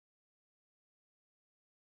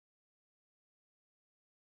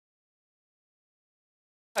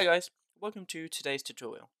Hi guys, welcome to today's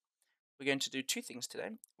tutorial. We're going to do two things today,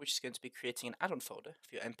 which is going to be creating an add-on folder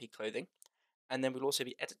for your MP clothing, and then we'll also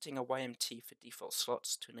be editing a YMT for default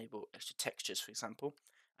slots to enable extra textures, for example.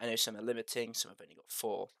 I know some are limiting, some have only got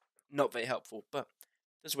 4. Not very helpful, but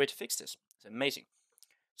there's a way to fix this. It's amazing.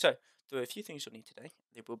 So, there are a few things you'll need today.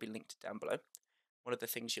 They will be linked down below. One of the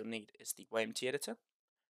things you'll need is the YMT editor.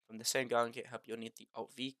 From the same guy on GitHub, you'll need the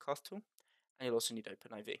AltV cloth tool, and you'll also need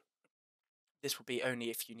OpenIV. This will be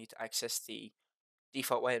only if you need to access the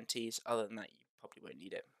default YMTs. Other than that, you probably won't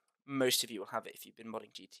need it. Most of you will have it if you've been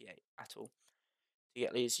modding GTA at all. To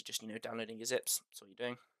get these, you just downloading your zips. That's all you're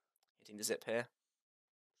doing. Hitting the zip here.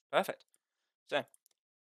 Perfect. So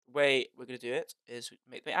the way we're going to do it is we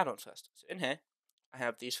make the add-on first. So in here, I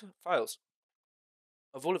have these files.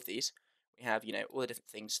 Of all of these, we have all the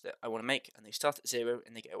different things that I want to make, and they start at 0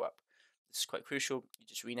 and they go up. This is quite crucial. You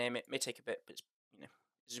just rename it. It may take a bit, but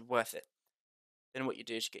it's worth it. Then what you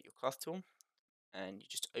do is you get your cloth tool, and you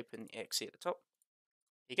just open the exe at the top.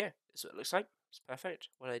 Here you go. This is what it looks like. It's perfect.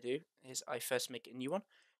 What I do is I first make a new one,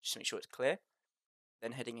 just to make sure it's clear.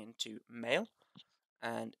 Then heading into mail,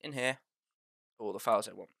 and in here, all the files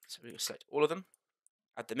I want. So we're going to select all of them,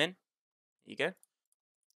 add them in. Here you go.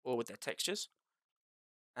 All with their textures.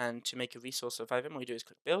 And to make a resource of FiveM, what you do is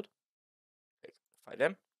click build, click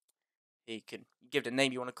FiveM. Here you can give it a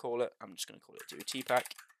name you want to call it. I'm just going to call it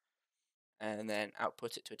TPack. And then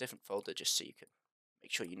output it to a different folder just so you can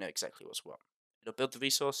make sure you know exactly what's what. It'll build the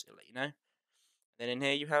resource, it'll let you know. Then in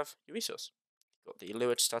here you have your resource. You've got the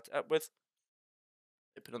lure to start it up with.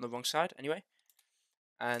 Open on the wrong side anyway.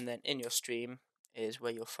 And then in your stream is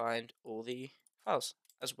where you'll find all the files,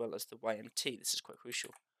 as well as the YMT. This is quite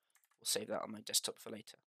crucial. We'll save that on my desktop for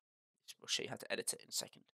later. We'll show you how to edit it in a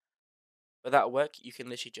second. But that'll work. You can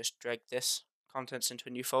literally just drag this contents into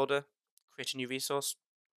a new folder, create a new resource,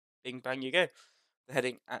 bing bang you go. The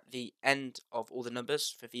heading at the end of all the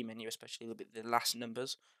numbers, for vMenu especially, will be the last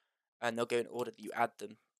numbers, and they'll go in order that you add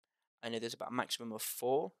them. I know there's about a maximum of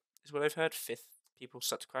 4, is what I've heard. 5th people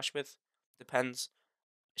start to crash with. Depends.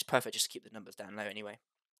 It's perfect just to keep the numbers down low anyway.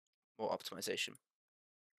 More optimization.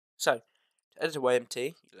 So, to edit a YMT,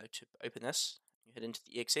 you go to open this, you head into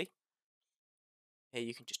the exe. Here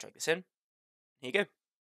you can just drag this in. Here you go.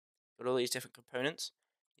 Got all these different components.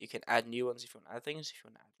 You can add new ones if you want to add things. If you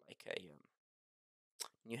want to add like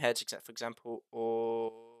a new heads, for example,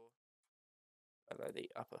 or the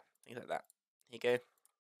upper, things like that. Here you go.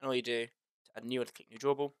 And all you do to add a new one, click new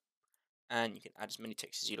drawable, and you can add as many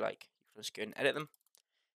texts as you like. You can just go and edit them.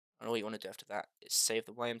 And all you want to do after that is save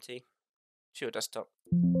the YMT to your desktop,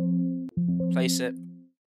 place it.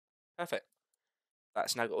 Perfect.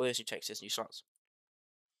 That's now got all those new texts, new slots.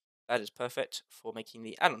 That is perfect for making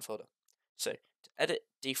the add-on folder. So to edit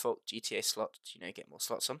default GTA slot to get more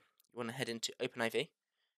slots on, you want to head into OpenIV.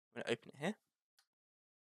 I'm going to open it here.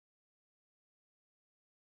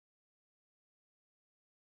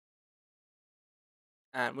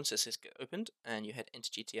 And once this is opened and you head into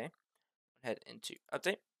GTA, head into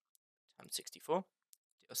update, times 64,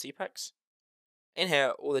 DLC packs. In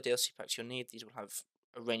here, all the DLC packs you'll need. These will have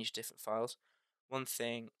a range of different files. One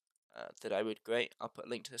thing that I would grade, I'll put a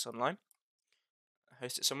link to this online,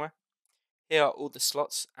 host it somewhere. Here are all the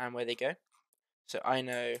slots and where they go. So I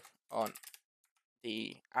know on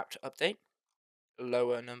the apt update,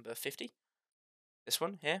 lower number 50, this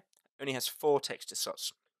one here, only has 4 texture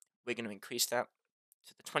slots. We're going to increase that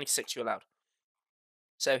to the 26 you're allowed.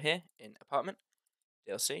 So here in apartment,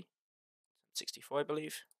 DLC, 64 I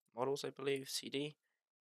believe, models I believe, CD,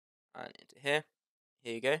 and into here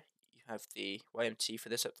you go. You have the YMT for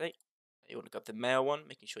this update. You want to grab the male one,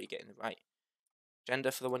 making sure you're getting the right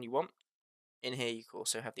gender for the one you want. In here you can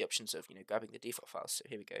also have the options of grabbing the default files. So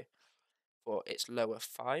here we go. For its lower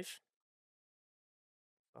 5,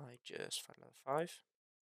 I just find lower 5,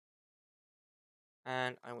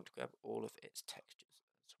 and I want to grab all of its textures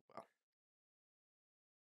as well.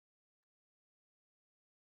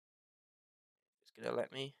 It's going to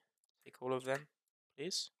let me take all of them,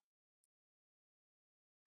 please.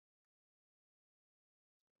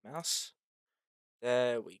 Mouse.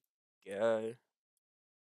 There we go.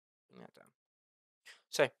 Bring that down.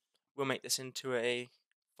 So we'll make this into a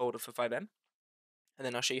folder for FiveM, and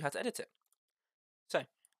then I'll show you how to edit it. So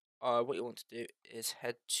what you want to do is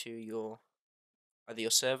head to either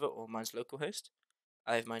your server or mine's localhost.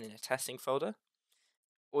 I have mine in a testing folder.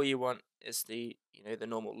 All you want is the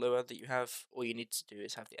normal Lua that you have. All you need to do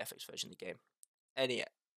is have the FX version of the game.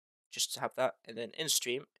 Just to have that, and then in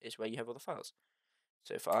stream is where you have all the files.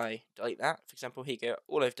 So if I delete that, for example, here you go.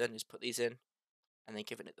 All I've done is put these in, and then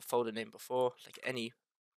given it the folder name before, like any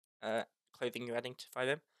clothing you're adding to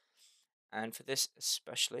FiveM. And for this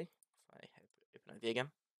especially, if I open AltV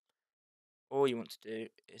again, all you want to do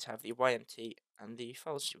is have the YMT and the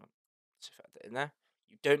files you want. So if I add that in there,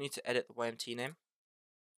 you don't need to edit the YMT name.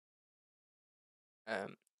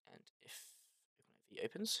 And if AltV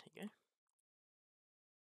opens, here you go.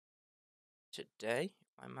 Today,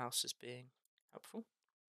 my mouse is being helpful.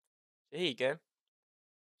 So here you go.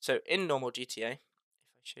 So in normal GTA, if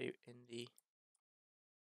I show you in the,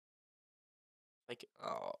 like,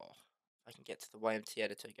 I can get to the YMT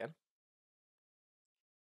editor again.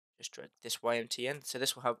 Just drag this YMT in. So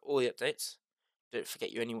this will have all the updates. Don't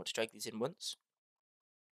forget you only want to drag these in once.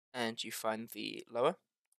 And you find the lower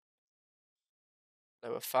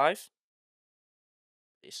 5.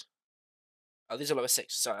 These. Oh, these are lower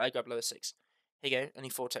 6. Sorry, I grabbed lower 6. Here you go. Only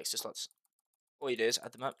 4 texture slots. All you do is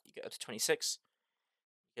add them up. You get up to 26.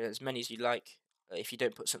 You get as many as you like. If you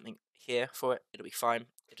don't put something here for it, it'll be fine.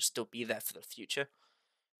 It'll still be there for the future.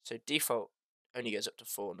 So default only goes up to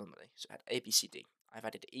 4 normally. So add A, B, C, D. I've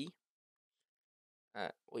added E.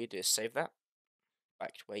 All you do is save that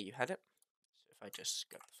back to where you had it. So if I just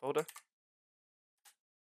grab the folder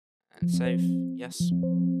and save, yes,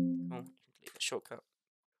 cool. You can delete the shortcut.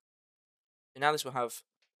 So now this will have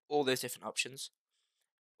all those different options.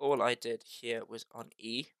 All I did here was on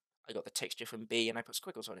E. I got the texture from B and I put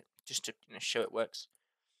squiggles on it just to show it works.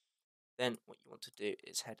 Then what you want to do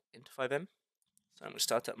is head into FiveM. So I'm going to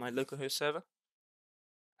start up my localhost server,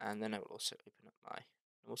 and then I will also open up my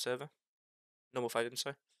normal server, normal FiveM,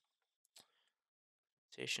 sorry.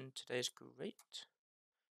 Presentation today is great.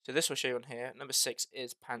 So this will show you on here. Number 6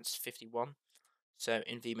 is pants 51. So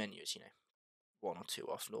in V menus, 1 or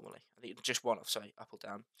 2 off normally. I think just 1 off, sorry, up or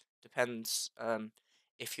down. Depends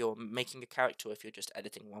if you're making a character or if you're just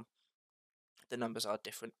editing one. The numbers are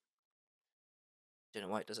different. Don't know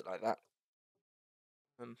why it does it like that.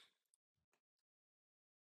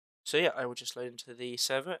 So yeah, I will just load into the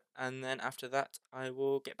server, and then after that I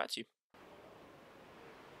will get back to you.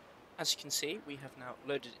 As you can see, we have now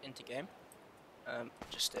loaded into game.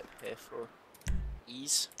 Just step here for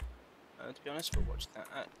ease, to be honest, but watch that.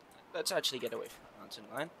 Let's actually get away from that mountain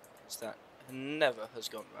line, because that never has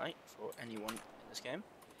gone right for anyone in this game.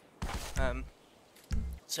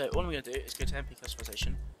 So all I'm going to do is go to MP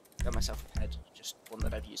customization, get myself a head, just one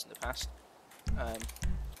that I've used in the past.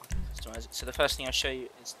 Customize it. So the first thing I'll show you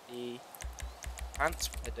is the pants.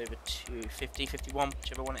 Head over to 50, 51,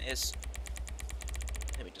 whichever one it is.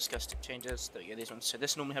 Then we discussed it changes. There we go, these ones. So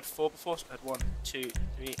this normally had 4 before, so I had 1, 2, 3,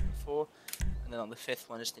 and 4. And then on the 5th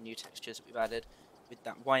one is the new textures that we've added with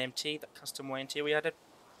that YMT, that custom YMT we added.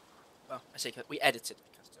 Well, I say we edited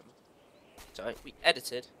the custom. Sorry, we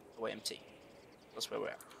edited the YMT. That's where we're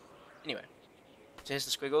at. Anyway, so here's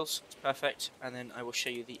the squiggles. It's perfect. And then I will show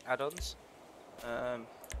you the add-ons.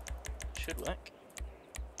 Should work.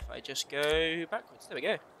 If I just go backwards, there we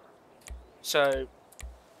go. So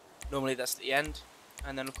normally that's the end,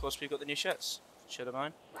 and then of course we've got the new shirts. Shirt of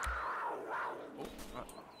mine. Oh,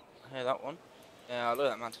 I hear that one. Yeah, I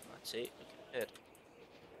love that mountain lion. See, looking good.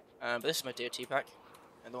 But this is my DOT pack,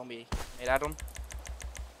 and the one we made Addon.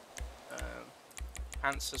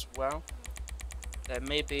 Pants as well. There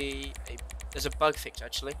may be there's a bug fix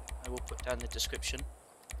actually. I will put down in the description.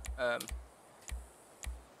 Oh,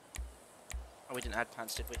 we didn't add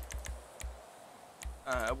pants, did we?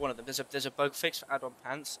 One of them. There's a bug fix for add-on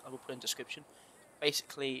pants. I will put in description.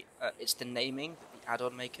 Basically, it's the naming that the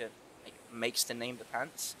add-on maker makes the name the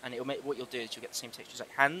pants, and it'll make what you'll do is you'll get the same textures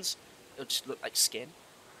like hands. It'll just look like skin.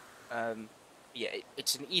 Yeah,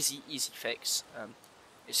 it's an easy fix.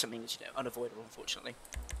 It's something that's unavoidable, unfortunately,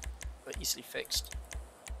 but easily fixed.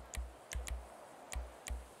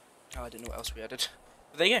 Oh, I don't know what else we added.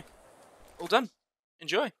 But there you go. All done.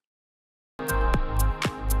 Enjoy.